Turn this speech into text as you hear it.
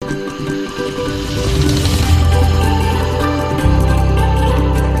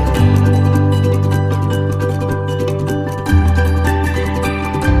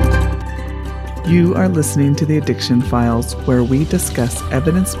are listening to the Addiction Files, where we discuss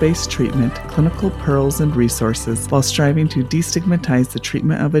evidence-based treatment, clinical pearls, and resources while striving to destigmatize the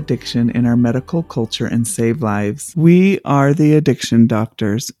treatment of addiction in our medical culture and save lives. We are the Addiction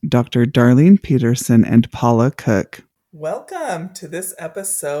Doctors, Dr. Darlene Peterson and Paula Cook. Welcome to this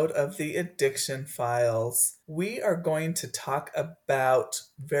episode of the Addiction Files. We are going to talk about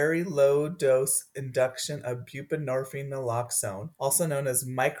very low dose induction of buprenorphine naloxone, also known as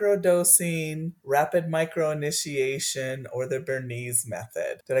microdosing, rapid microinitiation, or the Bernese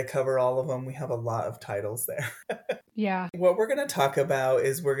method. Did I cover all of them? We have a lot of titles there. Yeah. What we're going to talk about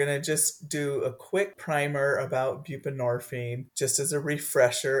is we're going to just do a quick primer about buprenorphine, just as a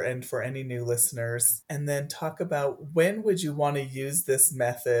refresher and for any new listeners, and then talk about when would you want to use this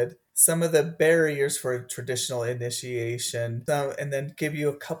method, some of the barriers for traditional initiation, and then give you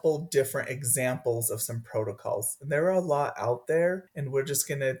a couple different examples of some protocols. And there are a lot out there, and we're just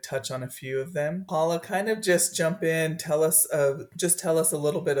going to touch on a few of them. Paula, kind of just jump in, tell us a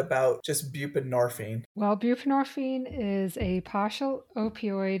little bit about just buprenorphine. Well, buprenorphine is a partial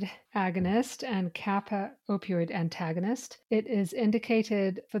opioid agonist and kappa opioid antagonist. It is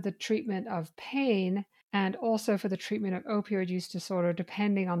indicated for the treatment of pain and also for the treatment of opioid use disorder,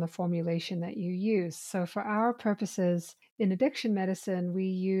 depending on the formulation that you use. So for our purposes in addiction medicine, we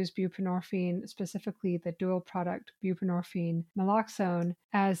use buprenorphine, specifically the dual product buprenorphine naloxone,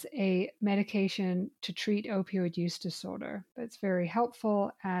 as a medication to treat opioid use disorder. It's very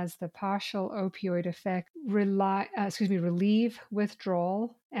helpful as the partial opioid effect relieve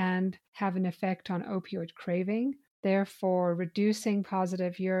withdrawal and have an effect on opioid craving, therefore reducing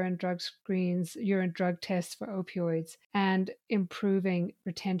positive urine drug tests for opioids and improving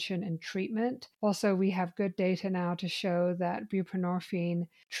retention and treatment. Also, we have good data now to show that buprenorphine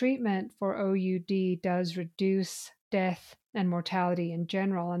treatment for OUD does reduce death and mortality in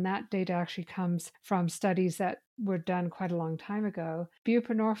general, and that data actually comes from studies that were done quite a long time ago.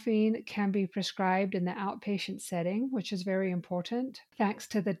 Buprenorphine can be prescribed in the outpatient setting, which is very important, thanks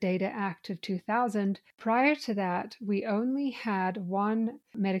to the Data Act of 2000. Prior to that, we only had one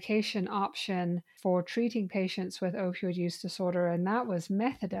medication option for treating patients with opioid use disorder, and that was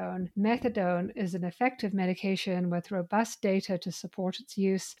methadone. Methadone is an effective medication with robust data to support its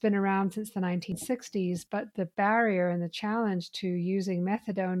use. It's been around since the 1960s, but the barrier and the challenge to using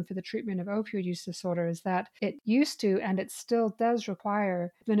methadone for the treatment of opioid use disorder is that it used to, and it still does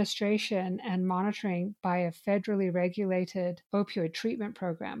require, administration and monitoring by a federally regulated opioid treatment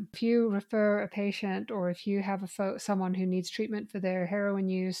program. If you refer a patient or if you have someone who needs treatment for their heroin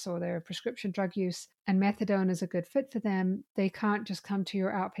use or their prescription drug use, and methadone is a good fit for them, they can't just come to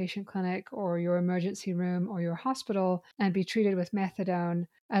your outpatient clinic or your emergency room or your hospital and be treated with methadone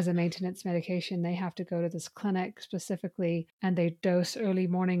as a maintenance medication. They have to go to this clinic specifically, and they dose early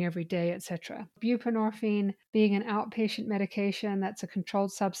morning every day, etc. Buprenorphine, being an outpatient medication, that's a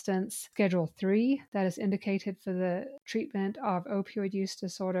controlled substance, Schedule 3, that is indicated for the treatment of opioid use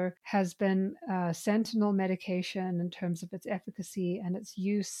disorder, has been a sentinel medication in terms of its efficacy and its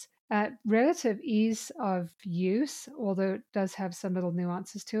use. At relative ease of use, although it does have some little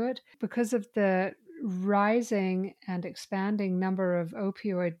nuances to it, because of the rising and expanding number of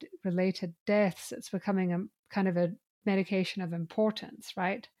opioid-related deaths, it's becoming a kind of a medication of importance,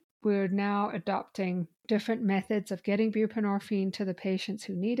 right? We're now adopting different methods of getting buprenorphine to the patients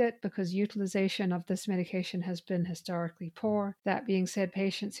who need it because utilization of this medication has been historically poor. That being said,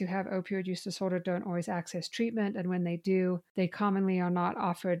 patients who have opioid use disorder don't always access treatment, and when they do, they commonly are not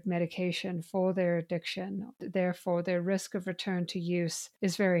offered medication for their addiction. Therefore, their risk of return to use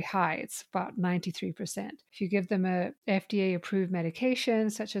is very high. It's about 93%. If you give them a FDA-approved medication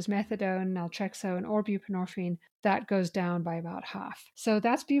such as methadone, naltrexone, or buprenorphine, that goes down by about half. So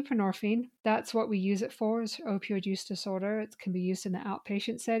that's buprenorphine. That's what we use it for, is opioid use disorder. It can be used in the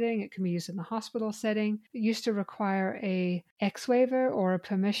outpatient setting. It can be used in the hospital setting. It used to require a X waiver or a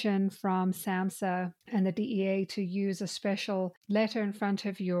permission from SAMHSA and the DEA to use a special letter in front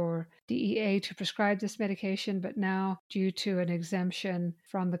of your DEA to prescribe this medication, but now, due to an exemption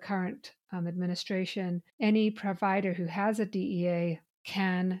from the current administration, any provider who has a DEA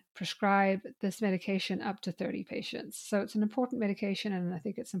can prescribe this medication up to 30 patients. So it's an important medication, and I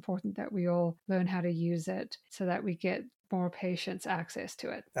think it's important that we all learn how to use it so that we get more patients access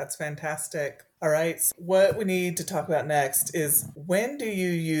to it. That's fantastic. All right, so what we need to talk about next is, when do you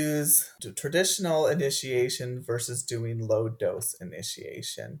use traditional initiation versus doing low dose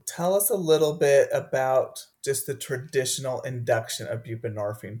initiation? Tell us a little bit about just the traditional induction of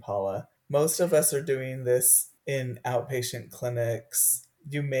buprenorphine, Paula. Most of us are doing this in outpatient clinics,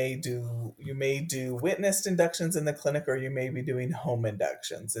 you may do witnessed inductions in the clinic, or you may be doing home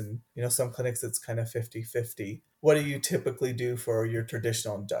inductions. And some clinics it's kind of 50-50. What do you typically do for your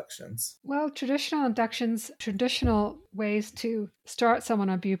traditional inductions? Well, traditional inductions, traditional ways to start someone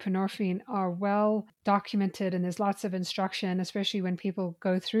on buprenorphine are well documented, and there's lots of instruction, especially when people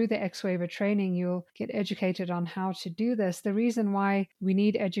go through the X-waiver training. You'll get educated on how to do this. The reason why we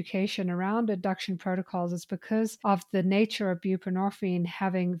need education around induction protocols is because of the nature of buprenorphine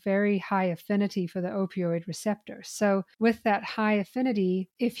having very high affinity for the opioid receptor. So with that high affinity,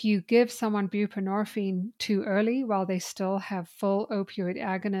 if you give someone buprenorphine too early while they still have full opioid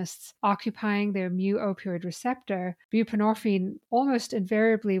agonists occupying their mu opioid receptor, buprenorphine almost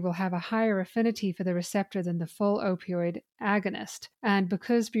invariably will have a higher affinity for the receptor than the full opioid agonist. And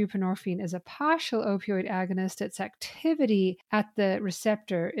because buprenorphine is a partial opioid agonist, its activity at the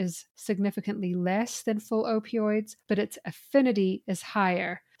receptor is significantly less than full opioids, but its affinity is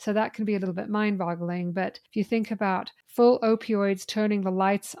higher. So that can be a little bit mind-boggling. But if you think about full opioids turning the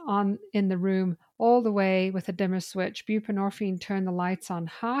lights on in the room all the way with a dimmer switch, buprenorphine turn the lights on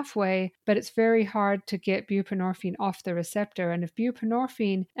halfway, but it's very hard to get buprenorphine off the receptor. And if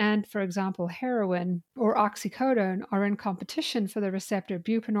buprenorphine and, for example, heroin or oxycodone are in competition for the receptor,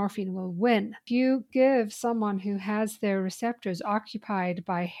 buprenorphine will win. If you give someone who has their receptors occupied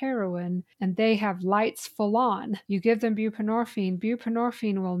by heroin and they have lights full on, you give them buprenorphine,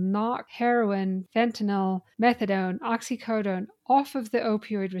 buprenorphine will knock heroin, fentanyl, methadone, oxycodone off of the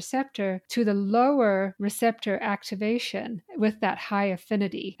opioid receptor to the lower receptor activation with that high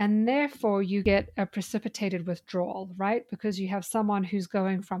affinity. And therefore you get a precipitated withdrawal, right? Because you have someone who's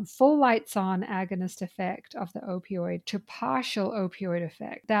going from full lights on agonist effect of the opioid to partial opioid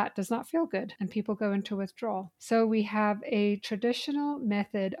effect. That does not feel good, and people go into withdrawal. So we have a traditional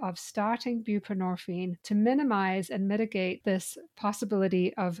method of starting buprenorphine to minimize and mitigate this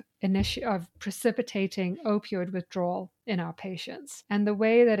possibility of precipitating opioid withdrawal in our patients. And the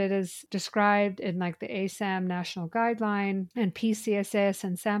way that it is described in like the ASAM national guideline and PCSS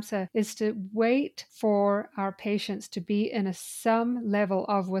and SAMHSA is to wait for our patients to be in some level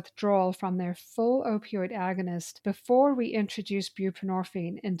of withdrawal from their full opioid agonist before we introduce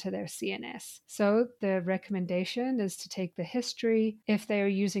buprenorphine into their CNS. So the recommendation is to take the history. If they are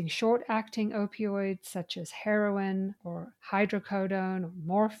using short-acting opioids such as heroin or hydrocodone or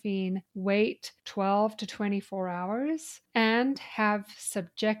morphine, wait 12 to 24 hours and have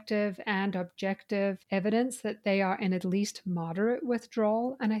subjective and objective evidence that they are in at least moderate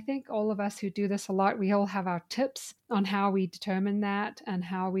withdrawal. And I think all of us who do this a lot, we all have our tips on how we determine that and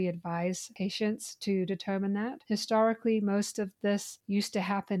how we advise patients to determine that. Historically, most of this used to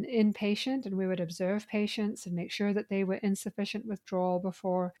happen inpatient, and we would observe patients and make sure that they were in sufficient withdrawal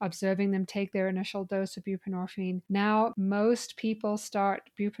before observing them take their initial dose of buprenorphine. Now, most people start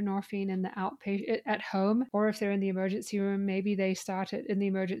buprenorphine in the outpatient at home, or if they're in the emergency room, maybe they start it in the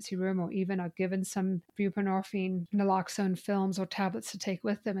emergency room or even are given some buprenorphine naloxone films or tablets to take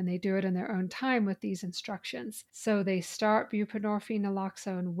with them, and they do it in their own time with these instructions. So they start buprenorphine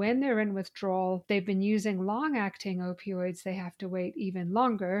naloxone when they're in withdrawal. They've been using long-acting opioids. They have to wait even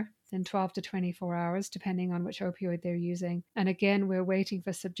longer than 12 to 24 hours, depending on which opioid they're using. And again, we're waiting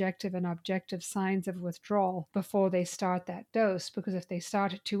for subjective and objective signs of withdrawal before they start that dose, because if they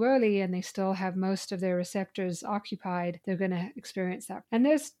start it too early and they still have most of their receptors occupied, they're going to experience that. And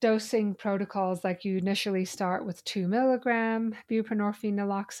there's dosing protocols, like you initially start with 2 milligram buprenorphine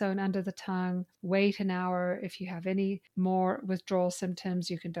naloxone under the tongue, wait an hour. If you have any more withdrawal symptoms,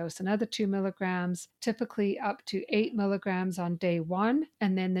 you can dose another 2 milligrams, typically up to 8 milligrams on day 1,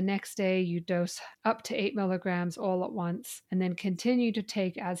 and then the next day you dose up to 8 milligrams all at once, and then continue to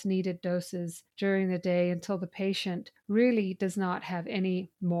take as needed doses during the day until the patient really does not have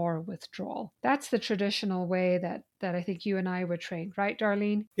any more withdrawal. That's the traditional way that I think you and I were trained, right,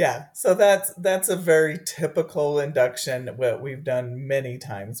 Darlene? Yeah, so that's a very typical induction, what we've done many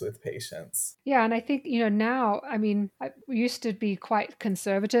times with patients. Yeah, and I think, now, I mean, I used to be quite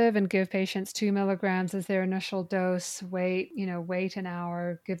conservative and give patients 2 milligrams as their initial dose, wait an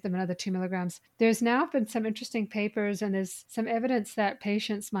hour, give them another 2 milligrams. There's now been some interesting papers, and there's some evidence that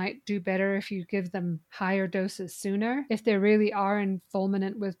patients might do better if you give them higher doses sooner, if they really are in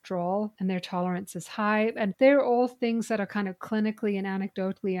fulminant withdrawal and their tolerance is high. And they're all things that are kind of clinically and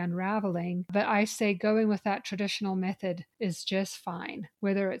anecdotally unraveling. But I say going with that traditional method is just fine,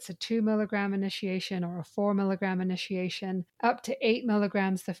 whether it's a 2 milligram initiation or a 4 milligram initiation, up to 8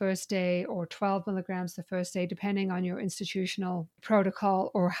 milligrams the first day or 12 milligrams the first day, depending on your institutional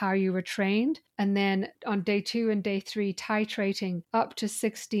protocol or how you were trained. And then on day 2 and day 3, titrating up to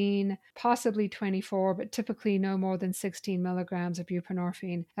 16, possibly 24, but typically no more than given 16 milligrams of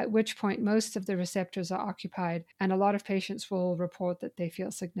buprenorphine, at which point most of the receptors are occupied, and a lot of patients will report that they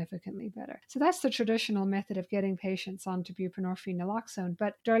feel significantly better. So that's the traditional method of getting patients onto buprenorphine naloxone.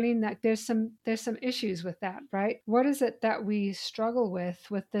 But Darlene, there's some issues with that, right? What is it that we struggle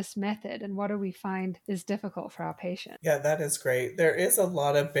with this method, and what do we find is difficult for our patients? Yeah, that is great. There is a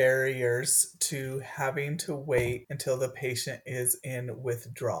lot of barriers to having to wait until the patient is in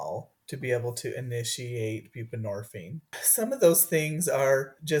withdrawal to be able to initiate buprenorphine. Some of those things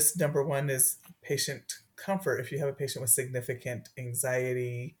are just number one is patient comfort. If you have a patient with significant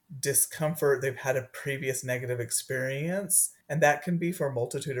anxiety, discomfort, they've had a previous negative experience, and that can be for a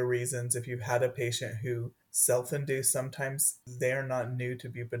multitude of reasons. If you've had a patient who self-induced, sometimes they're not new to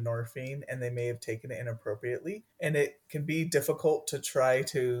buprenorphine and they may have taken it inappropriately, and it can be difficult to try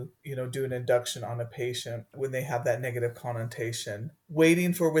to do an induction on a patient when they have that negative connotation.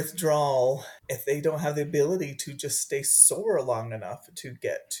 Waiting for withdrawal, if they don't have the ability to just stay sober long enough to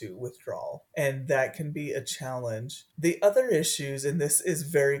get to withdrawal, and that can be a challenge. The other issues, and this is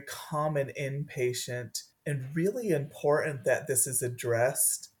very common inpatient and really important that this is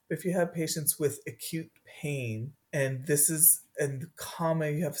addressed. If you have patients with acute pain, and this is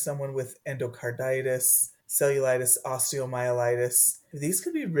common, you have someone with endocarditis, cellulitis, osteomyelitis. These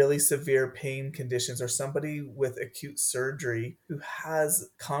could be really severe pain conditions, or somebody with acute surgery who has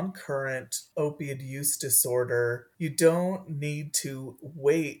concurrent opioid use disorder. You don't need to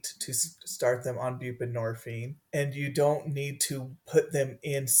wait to start them on buprenorphine, and you don't need to put them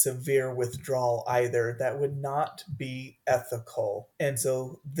in severe withdrawal either. That would not be ethical. And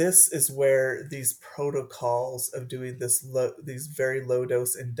so this is where these protocols of doing these very low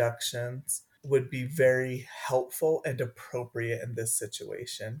dose inductions would be very helpful and appropriate in this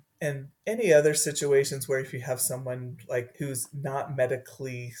situation. And any other situations where if you have someone like who's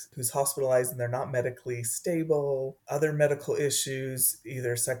hospitalized and they're not medically stable, other medical issues,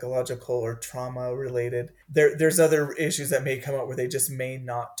 either psychological or trauma related, there's other issues that may come up where they just may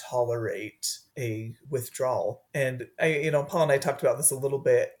not tolerate a withdrawal. And Paul and I talked about this a little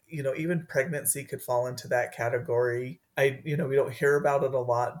bit. Even pregnancy could fall into that category. We don't hear about it a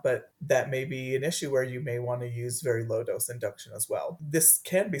lot, but that may be an issue where you may want to use very low dose induction as well. This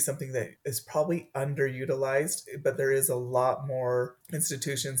can be something that is probably underutilized, but there is a lot more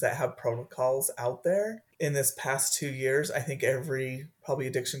institutions that have protocols out there. In this past 2 years, I think every probably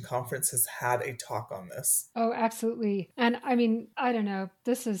addiction conference has had a talk on this. Oh, absolutely. And I mean, I don't know,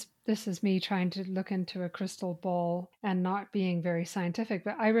 this is me trying to look into a crystal ball and not being very scientific,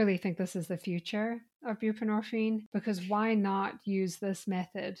 but I really think this is the future of buprenorphine, because why not use this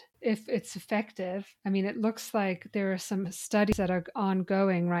method if it's effective? I mean, it looks like there are some studies that are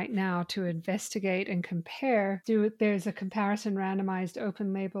ongoing right now to investigate and compare. There's a comparison randomized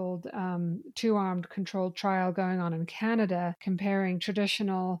open labeled 2-armed controlled trial going on in Canada comparing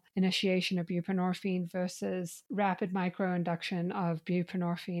traditional initiation of buprenorphine versus rapid microinduction of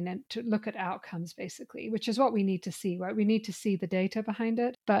buprenorphine, and to look at outcomes basically, which is what we need to see, right? We need to see the data behind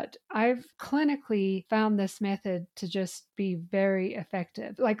it. But I've clinically found this method to just be very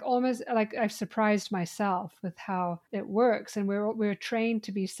effective. Almost like I've surprised myself with how it works. And we're trained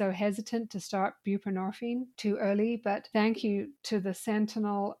to be so hesitant to start buprenorphine too early. But thank you to the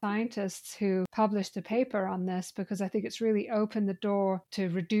Sentinel scientists who published a paper on this, because I think it's really opened the door to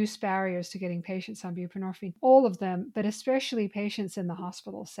reduce barriers to getting patients on buprenorphine. All of them, but especially patients in the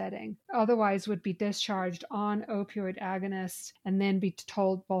hospital setting, otherwise would be discharged on opioid agonists and then be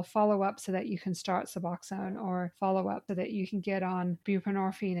told, well, follow up so that you can start Suboxone, or follow up so that you can get on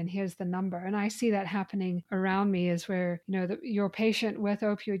buprenorphine, and here's the number. And I see that happening around me, is where your patient with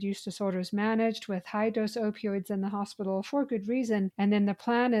opioid use disorder is managed with high dose opioids in the hospital for good reason, and then the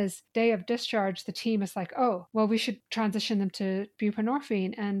plan is day of discharge, the team is like, oh, well, we should transition them to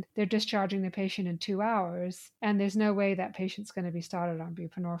buprenorphine, and they're discharging the patient in 2 hours, and there's no way that patient's going to be started on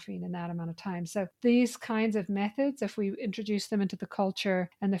buprenorphine in that amount of time. So these kinds of methods, if we introduce them into the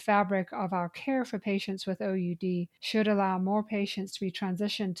culture and the fabric of our care for patients with OUD, should allow more patients to be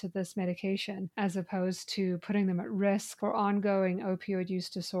transitioned to this medication, as opposed to putting them at risk for ongoing opioid use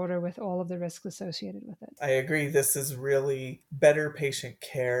disorder with all of the risks associated with it. I agree. This is really better patient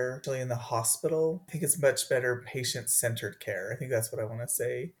care, especially in the hospital. I think it's much better patient-centered care. I think that's what I want to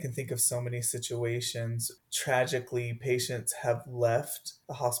say. I can think of so many situations. Tragically, patients have left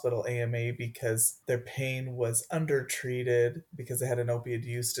the hospital AMA because their pain was undertreated because they had an opioid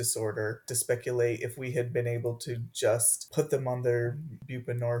use disorder. To speculate, if we had been able to just put them on their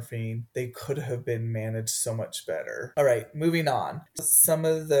buprenorphine, they could have been managed so much better. All right, moving on. Some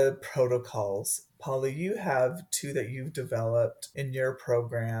of the protocols. Polly, you have two that you've developed in your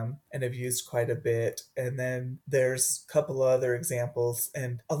program and have used quite a bit. And then there's a couple of other examples.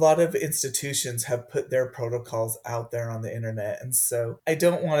 And a lot of institutions have put their protocols out there on the internet. And so I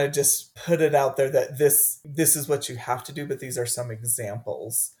don't want to just put it out there that this is what you have to do, but these are some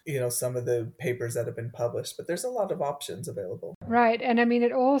examples, some of the papers that have been published. But there's a lot of options available. Right. And I mean,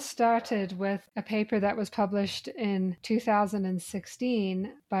 it all started with a paper that was published in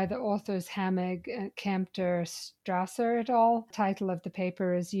 2016 by the authors Hamig, Kempter, Strasser et al. The title of the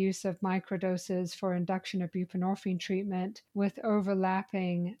paper is Use of Microdoses for Induction of Buprenorphine Treatment with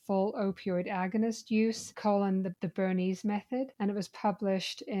Overlapping Full Opioid Agonist Use, the Bernese Method. And it was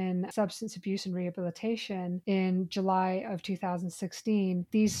published in Substance Abuse and Rehabilitation in July of 2016.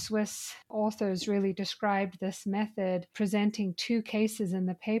 These Swiss authors really described this method, presenting two cases in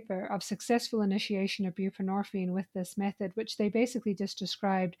the paper of successful initiation of buprenorphine with this method, which they basically just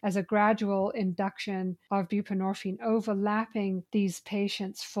described as a gradual induction of buprenorphine overlapping these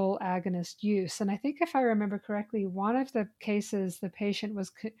patients' full agonist use. And I think if I remember correctly, one of the cases, the patient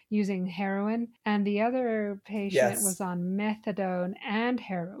was using heroin and the other patient was on methadone and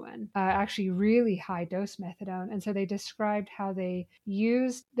heroin, actually really high dose methadone. And so they described how they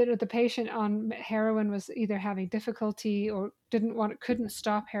used the patient on heroin was either having difficulty or couldn't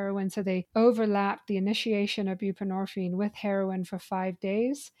stop heroin, so they overlapped the initiation of buprenorphine with heroin for 5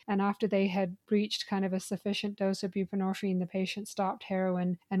 days, and after they had reached kind of a sufficient dose of buprenorphine, the patient stopped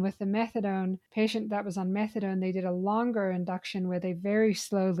heroin. And with the methadone patient that was on methadone, they did a longer induction where they very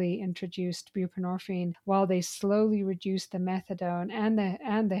slowly introduced buprenorphine while they slowly reduced the methadone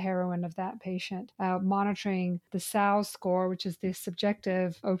and the heroin of that patient, monitoring the SAOS score, which is the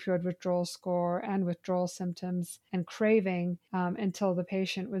subjective opioid withdrawal score, and withdrawal symptoms and craving, until the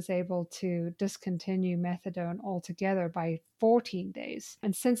patient was able to discontinue methadone altogether by 14 days.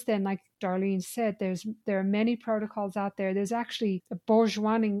 And since then, like Darlene said, there are many protocols out there. There's actually a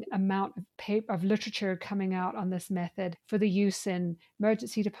bourgeoising amount of literature coming out on this method for the use in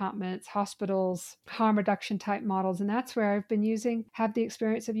emergency departments, hospitals, harm reduction type models. And that's where I've been have the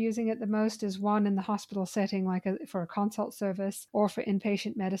experience of using it the most, is one in the hospital setting, for a consult service, or for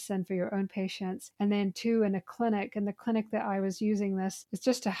inpatient medicine for your own patients. And then two in a clinic. And the clinic that I was using this is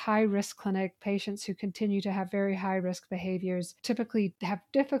just a high risk clinic. Patients who continue to have very high risk behaviors typically have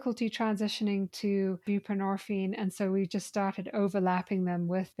difficulty transitioning to buprenorphine. And so we just started overlapping them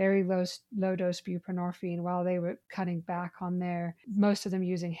with very low dose buprenorphine while they were cutting back on most of them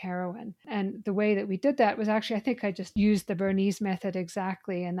using heroin. And the way that we did that was actually, I think I just used the Bernese method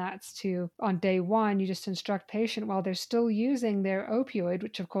exactly. And that's on day one, you just instruct patient while they're still using their opioid,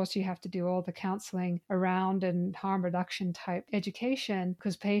 which of course you have to do all the counseling around and harm reduction type education,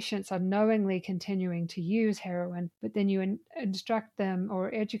 because patients are knowingly continuing to use heroin, but then you instruct them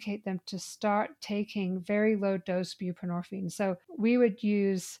or educate them to start taking very low dose buprenorphine. So we would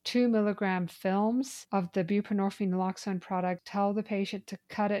use 2 milligram films of the buprenorphine naloxone product, tell the patient to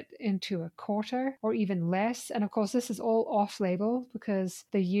cut it into a quarter or even less. And of course, this is all off label because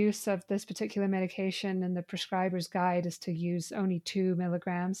the use of this particular medication in the prescriber's guide is to use only 2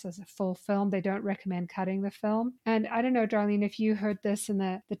 milligrams as a full film. They don't recommend cutting the film. And I don't know, Darlene, if you heard this in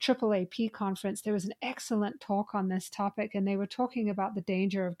the AAAP conference, there was an excellent talk on this topic, and they were talking about the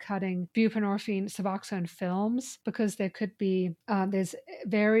danger of cutting buprenorphine Suboxone films because there could be, there's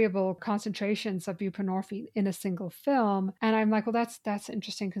variable concentrations of buprenorphine in a single film. And I'm like, well, that's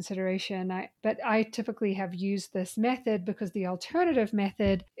interesting consideration. But I typically have used this method because the alternative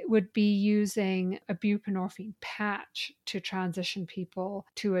method would be using a buprenorphine patch to transition people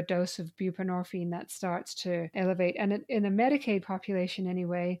to a dose of buprenorphine that starts to elevate. And in a Medicaid population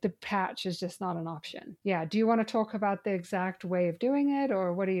anyway, the patch is just not an option. Yeah. Do you want to talk about the exact way of doing it,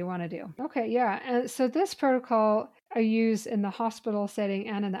 or what do you want to do? Okay. Yeah. And so this protocol I use in the hospital setting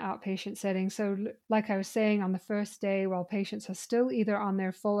and in the outpatient setting. So like I was saying, on the first day, while patients are still either on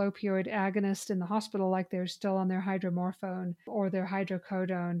their full opioid agonist in the hospital, like they're still on their hydromorphone or their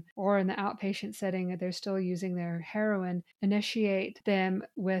hydrocodone, or in the outpatient setting, they're still using their heroin, initiate them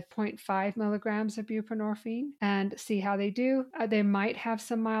with 0.5 milligrams of buprenorphine and see how they do. They might have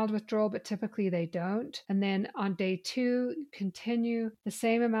some mild withdrawal, but typically they don't. And then on day 2, continue the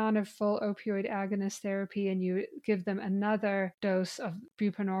same amount of full opioid agonist therapy, and you give give them another dose of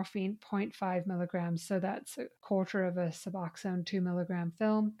buprenorphine, 0.5 milligrams. So that's a quarter of a Suboxone 2 milligram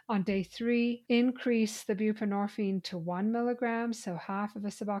film. On day 3, increase the buprenorphine to 1 milligram, so half of a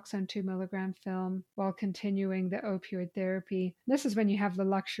Suboxone 2 milligram film, while continuing the opioid therapy. This is when you have the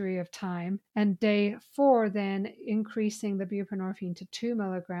luxury of time. And day 4, then increasing the buprenorphine to 2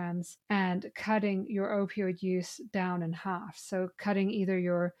 milligrams and cutting your opioid use down in half. So cutting either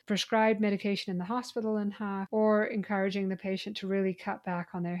your prescribed medication in the hospital in half, or encouraging the patient to really cut back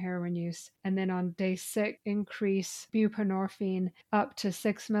on their heroin use. And then on day 6, increase buprenorphine up to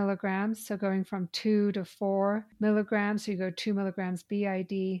 6 milligrams. So going from 2 to 4 milligrams. So you go 2 milligrams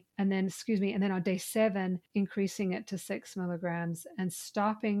BID. And then on day 7, increasing it to 6 milligrams and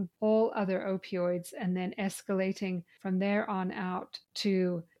stopping all other opioids, and then escalating from there on out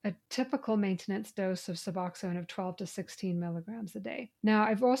to a typical maintenance dose of Suboxone of 12 to 16 milligrams a day. Now,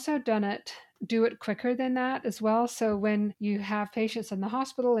 I've also do it quicker than that as well. So when you have patients in the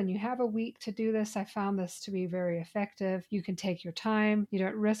hospital and you have a week to do this, I found this to be very effective. You can take your time. You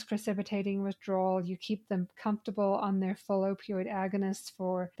don't risk precipitating withdrawal. You keep them comfortable on their full opioid agonists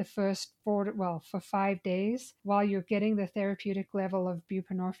for the first for 5 days while you're getting the therapeutic level of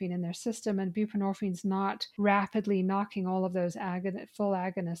buprenorphine in their system. And buprenorphine's not rapidly knocking all of those full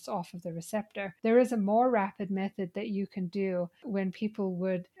agonists off of the receptor. There is a more rapid method that you can do when people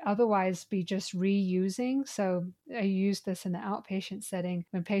would otherwise be just reusing. So I use this in the outpatient setting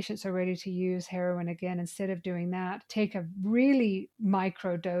when patients are ready to use heroin again. Instead of doing that, take a really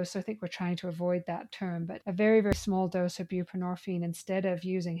micro dose. I think we're trying to avoid that term, but a very, very small dose of buprenorphine instead of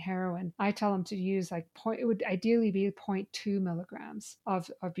using heroin. I tell them to use it would ideally be 0.2 milligrams of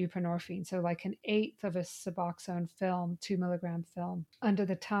buprenorphine. So like an eighth of a Suboxone film, 2 milligram film under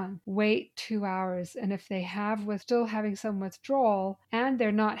the tongue. Wait 2 hours. And if they still having some withdrawal and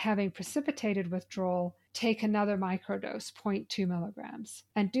they're not having precipitated withdrawal, take another microdose, 0.2 milligrams,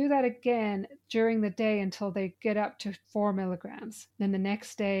 and do that again during the day until they get up to 4 milligrams. Then the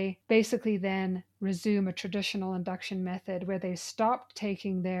next day, basically then resume a traditional induction method where they stop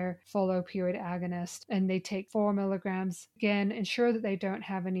taking their full opioid agonist and they take 4 milligrams. Again, ensure that they don't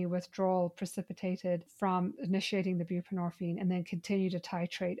have any withdrawal precipitated from initiating the buprenorphine, and then continue to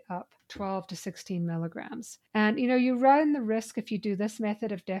titrate up 12 to 16 milligrams. And, you run the risk if you do this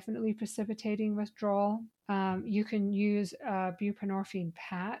method of definitely precipitating withdrawal. You can use a buprenorphine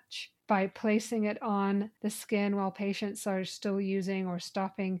patch by placing it on the skin while patients are still using or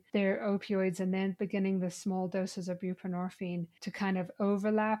stopping their opioids, and then beginning the small doses of buprenorphine to kind of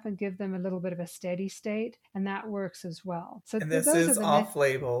overlap and give them a little bit of a steady state. And that works as well. So and this is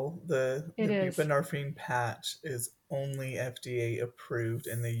off-label. The is. buprenorphine patch is only FDA approved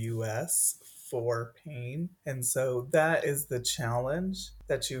in the US for pain. And so that is the challenge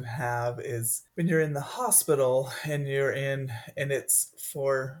that you have, is when you're in the hospital and it's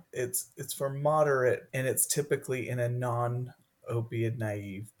for moderate, and it's typically in a non-opiate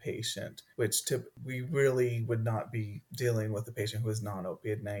naive patient, which we really would not be dealing with a patient who is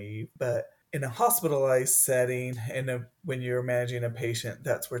non-opiate naive. But in a hospitalized setting, and when you're managing a patient,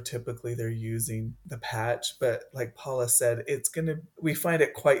 that's where typically they're using the patch. But like Paula said, we find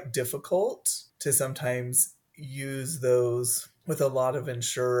it quite difficult to sometimes use those with a lot of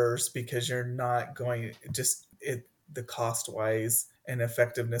insurers, because you're not going the cost wise and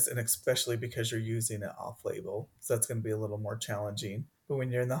effectiveness, and especially because you're using it off label. So that's going to be a little more challenging. But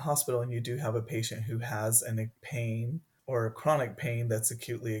when you're in the hospital and you do have a patient who has a pain or a chronic pain that's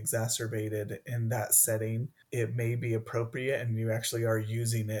acutely exacerbated in that setting, it may be appropriate, and you actually are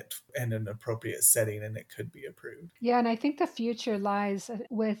using it in an appropriate setting, and it could be approved. Yeah, and I think the future lies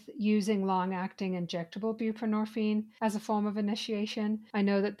with using long-acting injectable buprenorphine as a form of initiation. I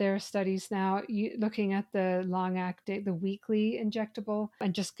know that there are studies now looking at the long-acting, the weekly injectable,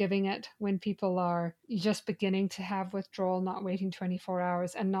 and just giving it when people are just beginning to have withdrawal, not waiting 24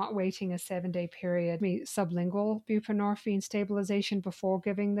 hours and not waiting a 7-day period. Sublingual buprenorphine stabilization before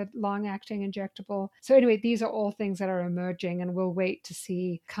giving the long-acting injectable. So anyway, these are all things that are emerging, and we'll wait to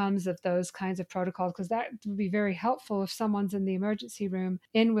see comes of those kinds of protocols, because that would be very helpful if someone's in the emergency room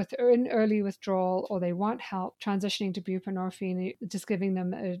in early withdrawal, or they want help transitioning to buprenorphine, just giving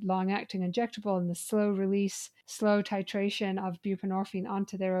them a long-acting injectable and the slow release, slow titration of buprenorphine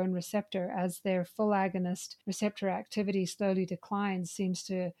onto their own receptor as their full agonist receptor activity slowly declines seems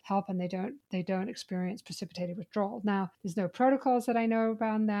to help, and they don't experience precipitated withdrawal. Now, now. There's no protocols that I know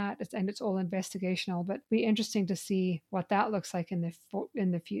around that, and it's all investigational, but it'd be interesting to see what that looks like in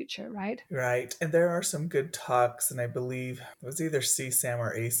the future, right? Right. And there are some good talks, and I believe it was either CSAM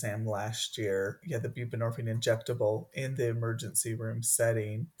or ASAM last year. Yeah, the buprenorphine injectable in the emergency room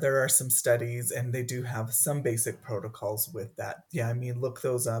setting. There are some studies, and they do have some basic protocols with that. Yeah, I mean, look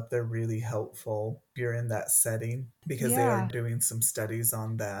those up. They're really helpful if you're in that setting because they are Yeah, doing some studies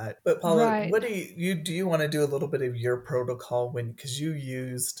on that. But Paula, right. what do you want to do a little bit of your protocol because you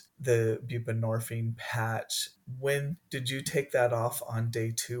used the buprenorphine patch? When did you take that off, on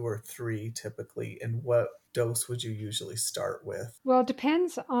day 2 or 3 typically? And what dose would you usually start with? Well, it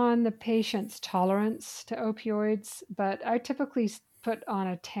depends on the patient's tolerance to opioids, but I typically put on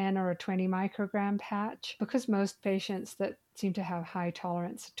a 10 or a 20 microgram patch because most patients that seem to have high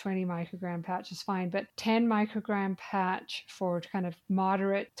tolerance, 20 microgram patch is fine, but 10 microgram patch for kind of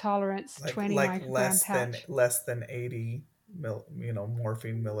moderate tolerance, Like 20 like microgram patch. less than 80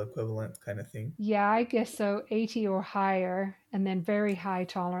 morphine mill equivalent kind of thing. Yeah, I guess so. 80 or higher, and then very high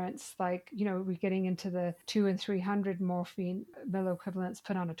tolerance. Like, we're getting into the 2 and 300 morphine milliequivalents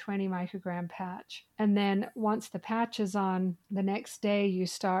put on a 20 microgram patch. And then once the patch is on, the next day you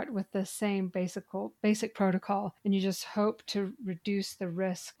start with the same basic protocol, and you just hope to reduce the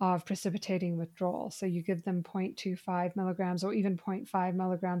risk of precipitating withdrawal. So you give them 0.25 milligrams or even 0.5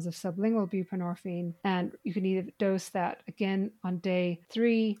 milligrams of sublingual buprenorphine, and you can either dose that again on day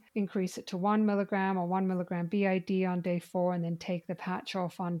 3, increase it to 1 milligram or 1 milligram BID on day 4, and then take the patch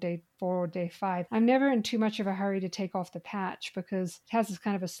off on day 4 or day 5. I'm never in too much of a hurry to take off the patch because it has this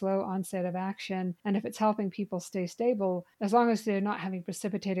kind of a slow onset of action. And if it's helping people stay stable, as long as they're not having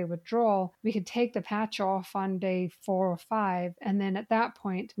precipitated withdrawal, we can take the patch off on day 4 or 5. And then at that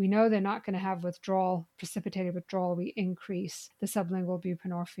point, we know they're not going to have precipitated withdrawal. We increase the sublingual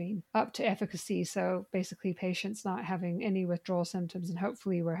buprenorphine up to efficacy. So basically, patients not having any withdrawal symptoms, and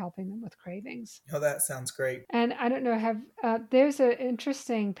hopefully we're helping them with cravings. Oh, that sounds great. And I don't know, there's an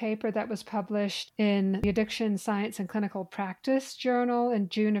interesting paper that was published in the Addiction Science and Clinical Practice Journal in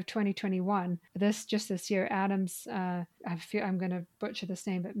June of 2021. This year, Adams, I feel I'm going to butcher this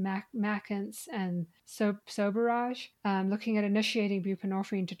name, but Makins and Soberaj, looking at initiating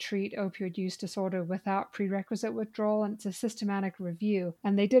buprenorphine to treat opioid use disorder without prerequisite withdrawal, and it's a systematic review.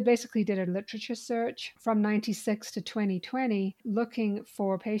 And they basically did a literature search from 96 to 2020, looking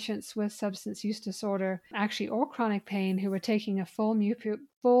for patients with substance use disorder, actually, or chronic pain, who were taking a full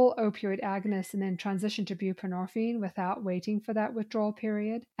opioid agonist and then transitioned to buprenorphine without waiting for that withdrawal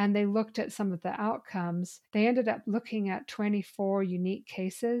period. And they looked at some of the outcomes. They ended up looking at 24 unique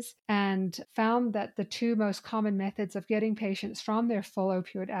cases and found that the 2 most common methods of getting patients from their full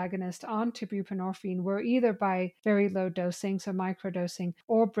opioid agonist onto buprenorphine were either by very low dosing, so microdosing,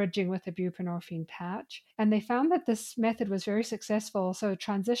 or bridging with a buprenorphine patch. And they found that this method was very successful. So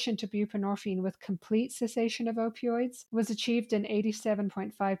transition to buprenorphine with complete cessation of opioids was achieved in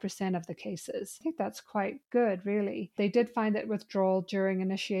 87.5% of the cases. I think that's quite good, really. They did find that withdrawal during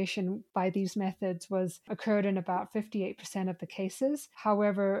initiation by these methods occurred in about 58% of the cases.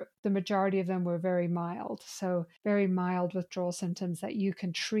 However, the majority of them were very mild. So very mild withdrawal symptoms that you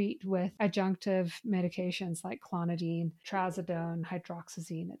can treat with adjunctive medications like clonidine, trazodone,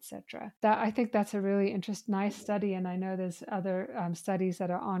 hydroxyzine, etc. I think that's a really nice study, and I know there's other studies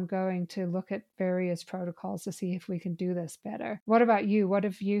that are ongoing to look at various protocols to see if we can do this better. What about you? What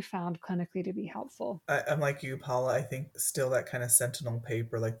have you found clinically to be helpful? I'm like you, Paula. I think still that kind of sentinel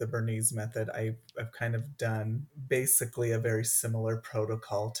paper, like the Bernese method, I've kind of done basically a very similar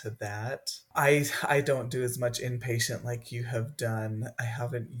protocol to that. I don't do as much inpatient like you have done. I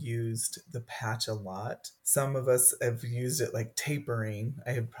haven't used the patch a lot. Some of us have used it like tapering.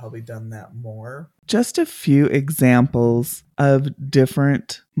 I have probably done that more. Just a few examples of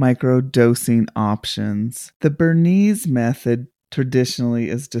different microdosing options. The Bernese method traditionally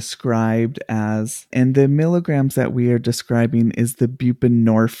is described as, and the milligrams that we are describing is the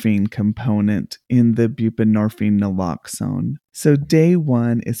buprenorphine component in the buprenorphine naloxone. So day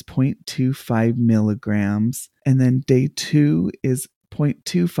 1 is 0.25 milligrams, and then day 2 is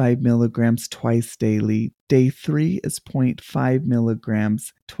 0.25 milligrams twice daily. Day 3 is 0.5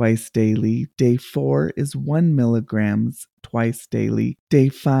 milligrams twice daily. Day 4 is 1 milligrams twice daily. Day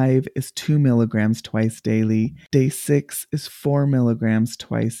 5 is 2 milligrams twice daily. Day 6 is 4 milligrams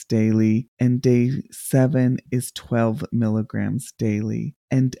twice daily. And day 7 is 12 milligrams daily.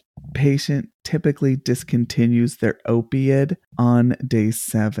 And patient typically discontinues their opiate on day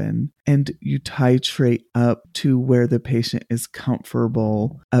 7. And you titrate up to where the patient is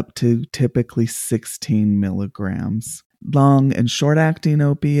comfortable, up to typically 16 milligrams. long and short-acting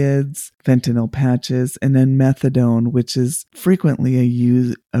opiates, fentanyl patches, and then methadone, which is frequently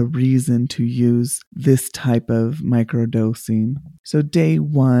a reason to use this type of microdosing. So day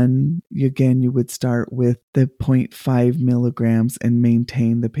 1, again, you would start with the 0.5 milligrams and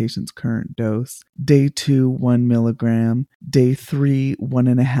maintain the patient's current dose. Day 2, 1 milligram. Day 3,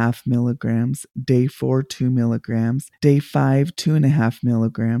 1.5 milligrams. Day 4, 2 milligrams. Day 5, 2.5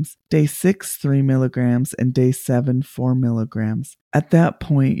 milligrams. Day 6, 3 milligrams. And day 7, 4 milligrams. At that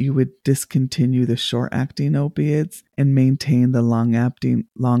point, you would discontinue the short-acting opiates and maintain the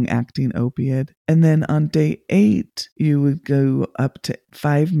long-acting opiate. And then on day 8, you would go up to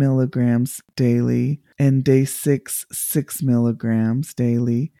 5 milligrams daily, and day 6, 6 milligrams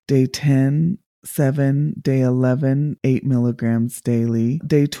daily. Day 10, 7, day 11, 8 milligrams daily.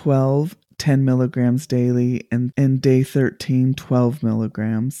 Day 12, 10 milligrams daily, and day 13, 12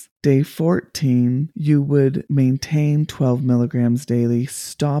 milligrams. Day 14, you would maintain 12 milligrams daily,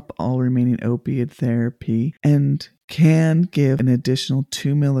 stop all remaining opiate therapy, and can give an additional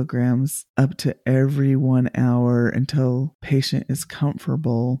 2 milligrams up to every 1 hour until patient is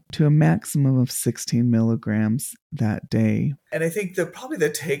comfortable, to a maximum of 16 milligrams that day. And I think probably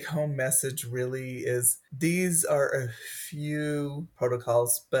the take-home message really is these are a few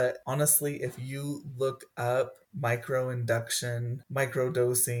protocols, but honestly, if you look up microdosing,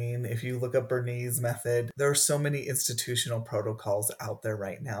 if you look up Bernie's method, there are so many institutional protocols out there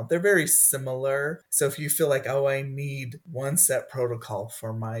right now. They're very similar. So if you feel like, oh, I need one set protocol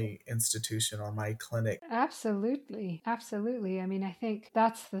for my institution or my clinic. Absolutely. I mean, I think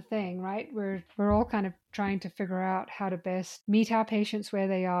that's the thing, right? We're all kind of trying to figure out how to best meet our patients where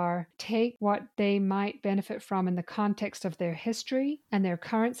they are, take what they might benefit from in the context of their history and their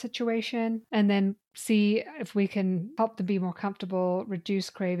current situation, and then see if we can help them be more comfortable, reduce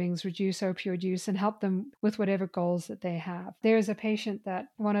cravings, reduce opioid use, and help them with whatever goals that they have. There's a patient that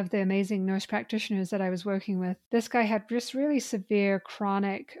one of the amazing nurse practitioners that I was working with, this guy had just really severe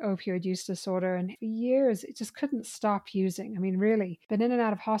chronic opioid use disorder, and for years it just couldn't stop using. I mean, really, been in and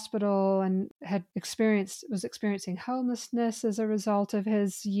out of hospital and was experiencing homelessness as a result of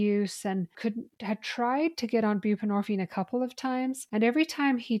his use, and had tried to get on buprenorphine a couple of times, and every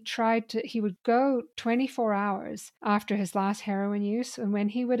time he would go 24 hours after his last heroin use, and when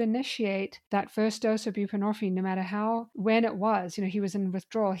he would initiate that first dose of buprenorphine, no matter when it was, he was in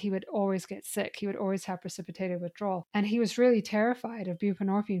withdrawal, he would always get sick. He would always have precipitated withdrawal, and he was really terrified of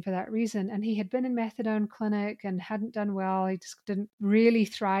buprenorphine for that reason. And he had been in methadone clinic and hadn't done well. He just didn't really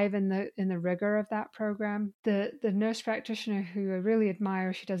thrive in the rigor of that program. The nurse practitioner, who I really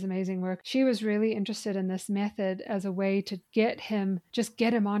admire, she does amazing work, she was really interested in this method as a way to get him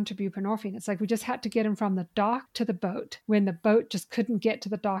onto buprenorphine. It's like we just had to get him from the dock to the boat when the boat just couldn't get to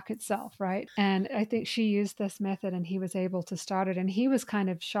the dock itself, right? And I think she used this method and he was able to start it, and he was kind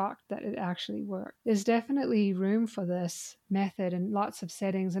of shocked that it actually worked. There's definitely room for this method in lots of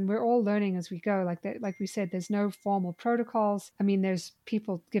settings, and we're all learning as we go. Like we said, there's no formal protocols. I mean, there's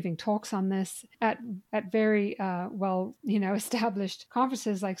people giving talks on this at very established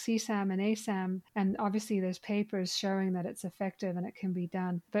conferences like CSAM and ASAM, and obviously there's papers showing that it's effective and it can be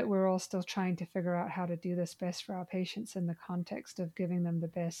done, but we're all still trying to figure out how to do this best for our patients in the context of giving them the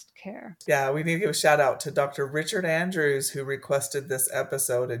best care. Yeah, we need to give a shout out to Dr. Richard Andrews, who requested this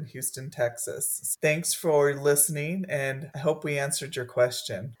episode in Houston, Texas. Thanks for listening, and I hope we answered your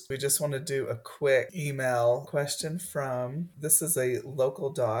question. We just want to do a quick email question this is a local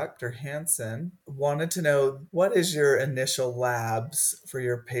Dr. Hansen. Wanted to know, what is your initial labs for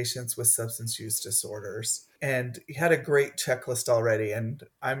your patients with substance use disorders? And he had a great checklist already, and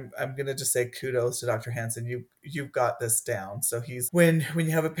I'm gonna just say kudos to Dr. Hansen. You've got this down. So when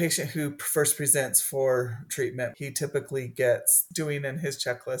you have a patient who first presents for treatment, he typically gets doing in his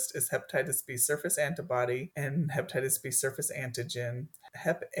checklist is hepatitis B surface antibody and hepatitis B surface antigen,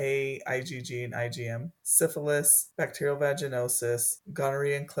 Hep A, IgG, and IgM, syphilis, bacterial vaginosis,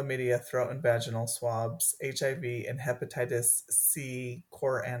 gonorrhea and chlamydia, throat and vaginal swabs, HIV, and hepatitis C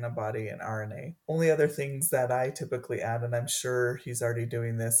core antibody and RNA. Only other things that I typically add, and I'm sure he's already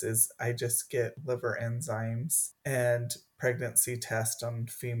doing this, is I just get liver enzymes and pregnancy test on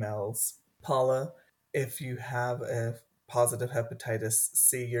females. Paula, if you have a positive hepatitis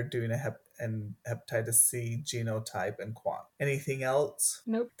C, you're doing a hepatitis C genotype and quant. Anything else?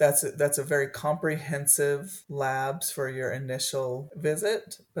 Nope. That's a very comprehensive labs for your initial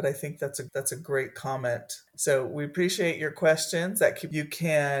visit, but I think that's a great comment. So we appreciate your questions. You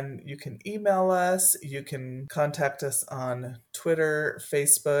can email us, you can contact us on Twitter,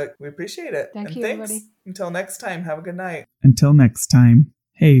 Facebook. We appreciate it. Thank you, thanks. everybody. Until next time, have a good night. Until next time.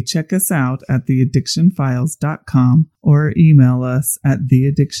 Hey, check us out at theaddictionfiles.com or email us at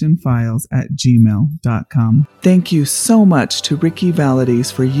theaddictionfiles@gmail.com. Thank you so much to Ricky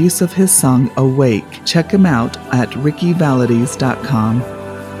Valades for use of his song Awake. Check him out at rickyvalades.com.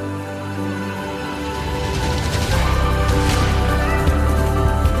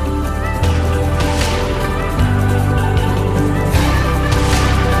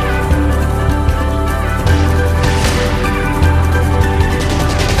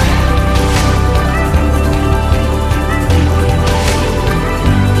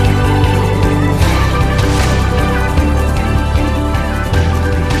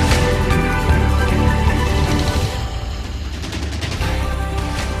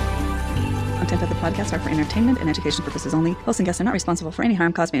 Content of the podcast are for entertainment and education purposes only. Hosts and guests are not responsible for any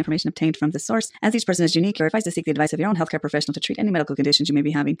harm caused by information obtained from this source. As each person is unique, you're advised to seek the advice of your own healthcare professional to treat any medical conditions you may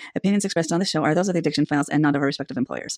be having. Opinions expressed on the show are those of the Addiction Files and not of our respective employers.